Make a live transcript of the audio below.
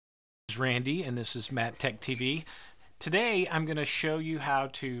This is Randy and this is Matt Tech TV. Today I'm going to show you how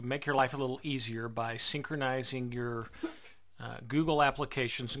to make your life a little easier by synchronizing your Google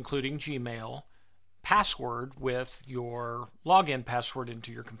applications, including Gmail, password with your login password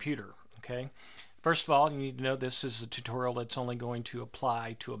into your computer. Okay. First of all, you need to know this is a tutorial that's only going to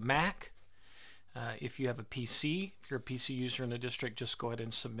apply to a Mac. If you have a PC, if you're a PC user in the district, just go ahead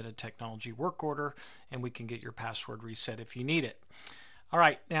and submit a technology work order and we can get your password reset if you need it. All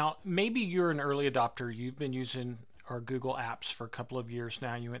right, now maybe you're an early adopter. You've been using our Google apps for a couple of years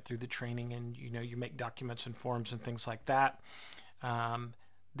now. You went through the training and you make documents and forms and things like that.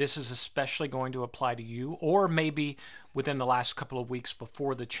 This is especially going to apply to you, or maybe within the last couple of weeks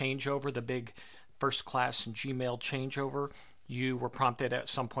before the changeover, the big first class and Gmail changeover, you were prompted at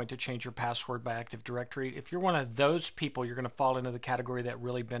some point to change your password by Active Directory. If you're one of those people, you're going to fall into the category that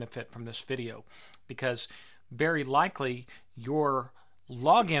really benefit from this video, because very likely your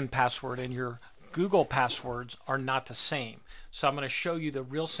login password and your Google passwords are not the same. So I'm going to show you the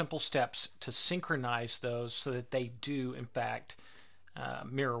real simple steps to synchronize those so that they do, in fact,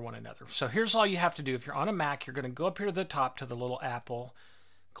 mirror one another. So here's all you have to do. If you're on a Mac, you're going to go up here to the top to the little apple,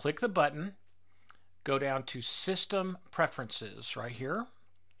 click the button, go down to System Preferences right here.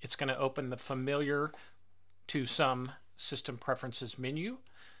 It's going to open the familiar to some System Preferences menu.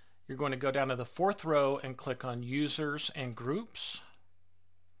 You're going to go down to the fourth row and click on Users and Groups.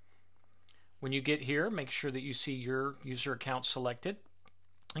 When you get here, make sure that you see your user account selected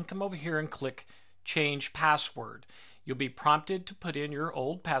and come over here and click Change Password. You'll be prompted to put in your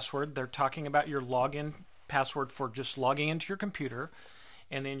old password. They're talking about your login password for just logging into your computer,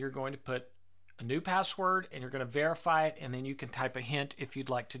 and then you're going to put a new password and you're going to verify it, and then you can type a hint if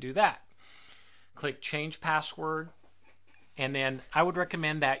you'd like to do that. Click Change Password, and then I would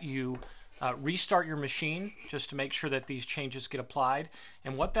recommend that you restart your machine just to make sure that these changes get applied.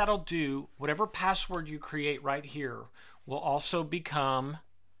 And what that'll do, whatever password you create right here will also become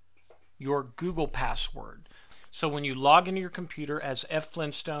your Google password. So when you log into your computer as F.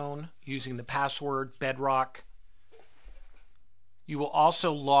 Flintstone using the password Bedrock, you will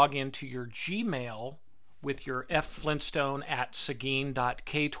also log into your Gmail with your Flintstone at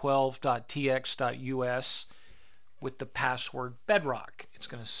seguin.k12.tx.us with the password Bedrock. It's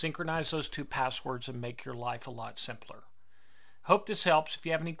going to synchronize those two passwords and make your life a lot simpler. Hope this helps. If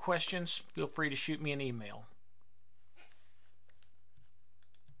you have any questions, feel free to shoot me an email.